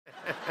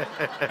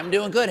I'm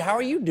doing good. How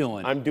are you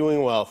doing? I'm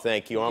doing well,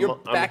 thank you. You're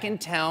back in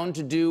town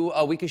to do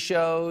a week of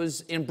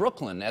shows in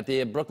Brooklyn at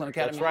the Brooklyn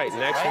Academy That's right. of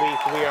Music, Next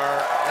week we are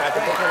at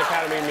the Brooklyn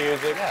Academy of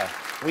Music. Yeah.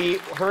 We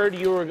heard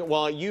you were,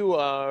 well, you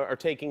are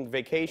taking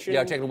vacation. Yeah,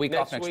 I'm taking a week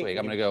off next week.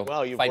 I'm going to go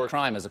fight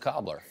crime as a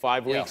cobbler.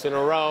 5 weeks in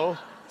a row.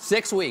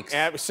 6 weeks.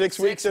 6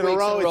 weeks in a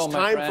row. It's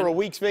time for a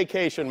week's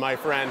vacation, my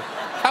friend.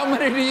 How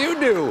many do you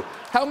do?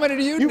 How many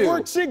do you do? You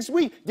worked 6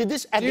 weeks. Did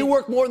this? Do you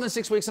work more than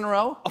 6 weeks in a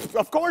row?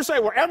 Of course I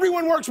work.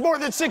 Everyone works more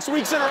than 6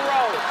 weeks in a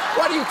row.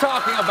 What are you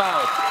talking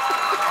about?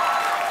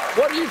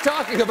 What are you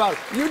talking about?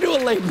 You do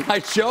a late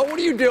night show. What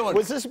are you doing?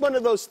 Was this one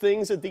of those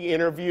things at the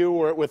interview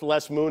with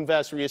Les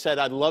Moonves where you said,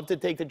 I'd love to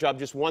take the job,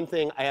 just one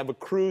thing, I have a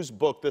cruise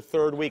booked the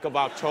 3rd week of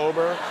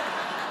October,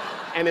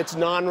 and it's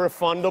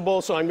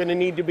non-refundable, so I'm going to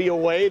need to be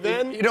away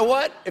then? You know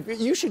what?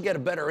 You should get a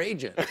better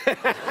agent.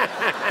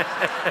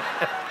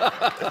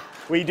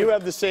 We do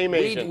have the same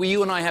agent.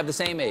 You and I have the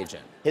same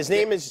agent. His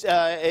name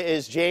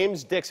is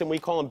James Dixon. We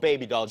call him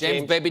Baby Doll.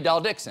 James Baby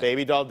Doll Dixon.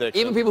 Baby Doll Dixon.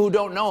 Even people who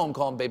don't know him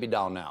call him Baby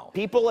Doll now.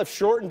 People have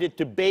shortened it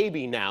to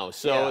Baby now,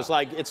 so it's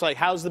like,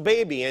 how's the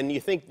baby? And you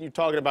think you're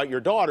talking about your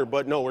daughter,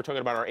 but no, we're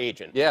talking about our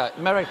agent. Yeah,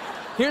 matter of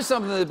fact, here's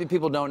something that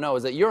people don't know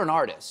is that you're an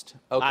artist.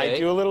 Okay? I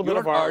do a little bit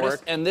of artwork.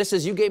 Artist, and this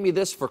is, you gave me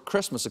this for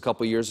Christmas a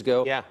couple years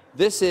ago. Yeah.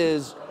 This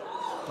is,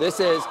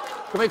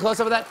 can we close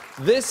up with that?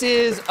 This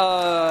is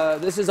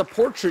a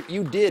portrait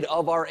you did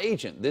of our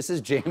agent. This is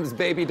James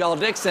Baby Doll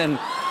Dixon.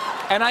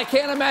 And I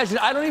can't imagine,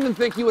 I don't even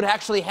think you would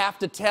actually have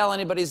to tell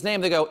anybody's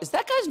name. They go, is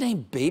that guy's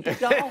name Baby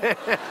Doll?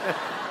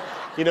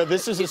 You know,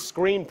 this is a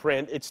screen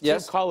print. It's two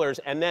colors,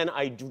 and then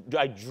I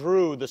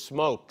drew the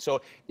smoke.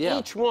 So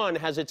each one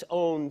has its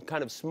own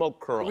kind of smoke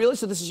curl. Really?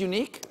 So this is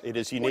unique? It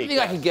is unique. What do you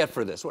think I could get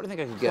for this? What do you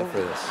think I could get for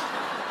this?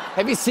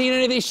 Have you seen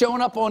any of these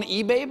showing up on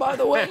eBay, by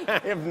the way? I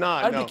have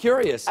not. I'd be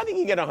curious. I think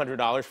you can get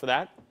 $100 for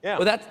that. Yeah.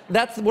 Well,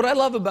 that's what I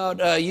love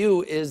about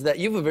you is that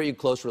you have a very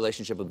close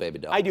relationship with Baby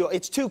Doll. I do.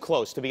 It's too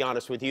close, to be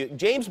honest with you.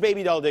 James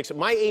Baby Doll Dixon,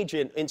 my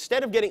agent,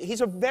 instead of getting, he's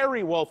a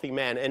very wealthy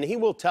man, and he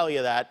will tell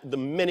you that the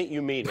minute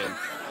you meet him.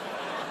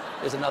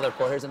 Here's another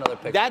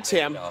picture. That's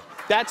him.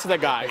 That's the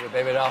guy.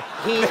 Baby Doll.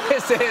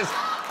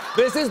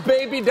 This is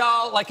Baby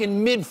Doll like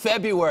in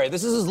mid-February.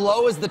 This is as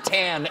low as the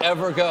tan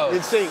ever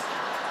goes. See,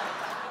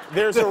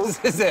 this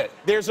is it.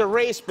 There's a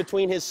race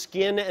between his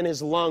skin and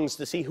his lungs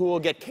to see who will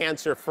get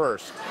cancer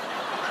first.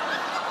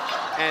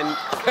 And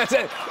that's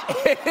it.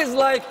 It's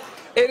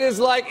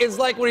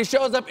like when he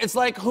shows up, it's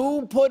like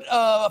who put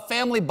a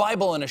family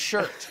Bible in a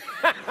shirt?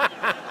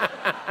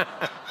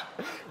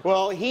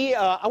 Well,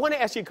 I want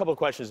to ask you a couple of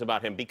questions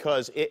about him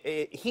because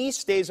he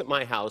stays at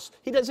my house.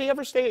 Does he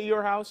ever stay at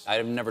your house?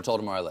 I've never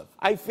told him where I live.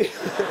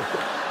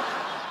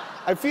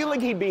 I feel like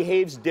he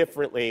behaves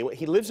differently.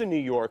 He lives in New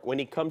York when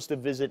he comes to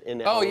visit in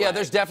LA. Oh, yeah,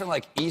 there's definitely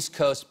like East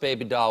Coast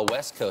Baby Doll,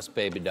 West Coast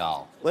Baby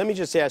Doll. Let me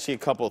just ask you a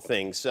couple of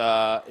things.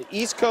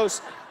 East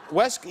Coast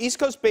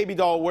Baby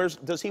Doll,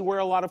 does he wear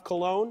a lot of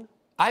cologne?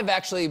 I've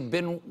actually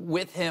been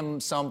with him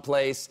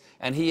someplace,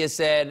 and he has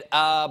said,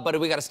 but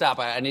we got to stop.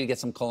 I need to get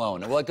some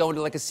cologne. And we'll go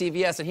into like a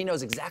CVS, and he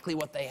knows exactly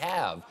what they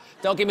have.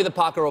 Don't give me the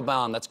Paco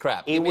Rabanne. That's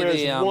crap. He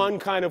wears one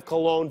kind of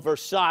cologne,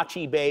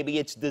 Versace, baby.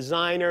 It's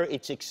designer.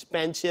 It's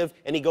expensive.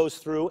 And he goes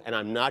through, and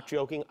I'm not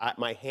joking,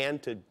 my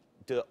hand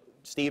to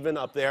Stephen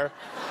up there,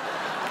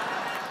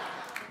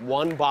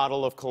 1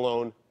 bottle of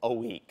cologne a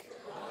week.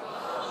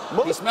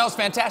 He smells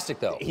fantastic,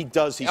 though. He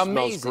does. He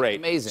smells great.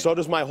 Amazing. So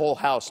does my whole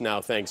house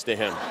now, thanks to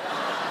him.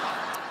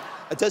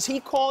 Does he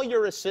call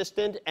your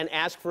assistant and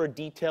ask for a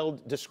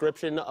detailed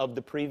description of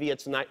the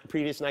previous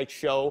night's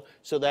show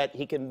so that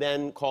he can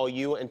then call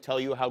you and tell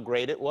you how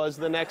great it was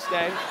the next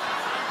day?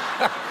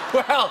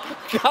 Well,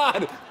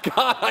 God,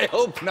 I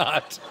hope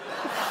not.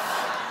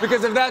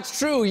 Because if that's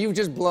true, you've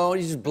just blown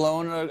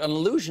an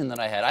illusion that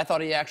I had. I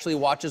thought he actually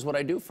watches what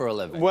I do for a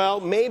living. Well,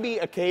 maybe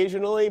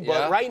occasionally,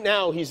 but right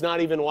now he's not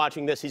even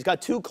watching this. He's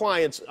got 2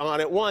 clients on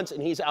at once,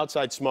 and he's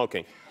outside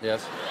smoking.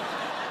 Yes.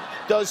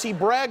 Does he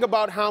brag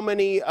about how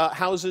many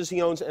houses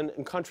he owns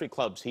and country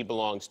clubs he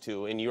belongs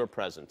to in your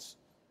presence?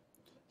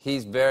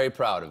 He's very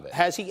proud of it.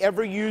 Has he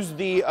ever used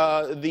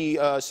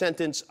the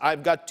sentence,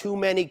 "I've got too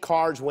many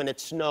cars when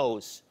it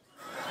snows,"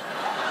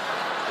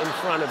 in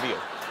front of you?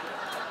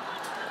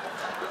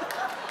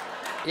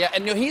 Yeah,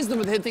 and no,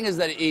 the thing is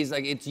that he's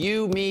like, it's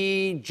you,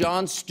 me,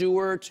 Jon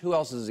Stewart. Who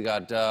else has he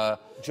got?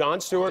 Jon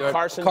Stewart,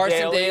 Carson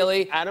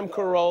Daly, Adam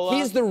Carolla.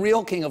 He's the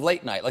real king of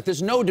late night. Like,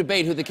 there's no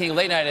debate who the king of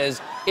late night is.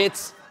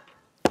 It's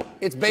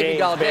Baby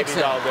Doll Dixon.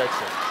 Baby Doll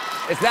Dixon.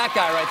 It's that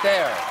guy right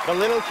there. The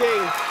little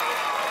king.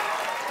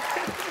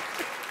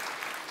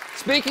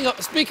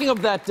 Speaking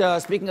of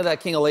that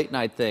king of late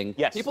night thing,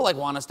 yes. People like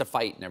want us to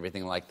fight and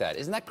everything like that.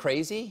 Isn't that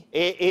crazy?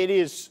 It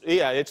is.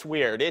 Yeah, it's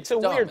weird. It's a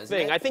weird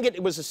thing. It? I think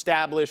it was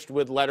established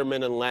with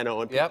Letterman and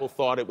Leno, and people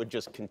thought it would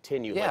just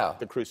continue like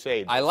the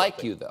Crusade. I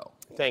like you though.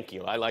 Thank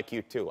you. I like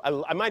you too.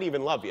 I might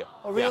even love you.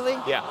 Oh really?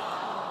 Yeah.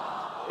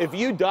 If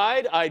you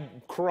died, I'd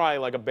cry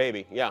like a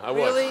baby. Yeah, I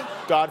would. Really?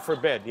 God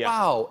forbid. Yeah.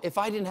 Wow. If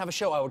I didn't have a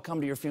show, I would come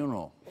to your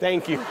funeral.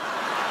 Thank you.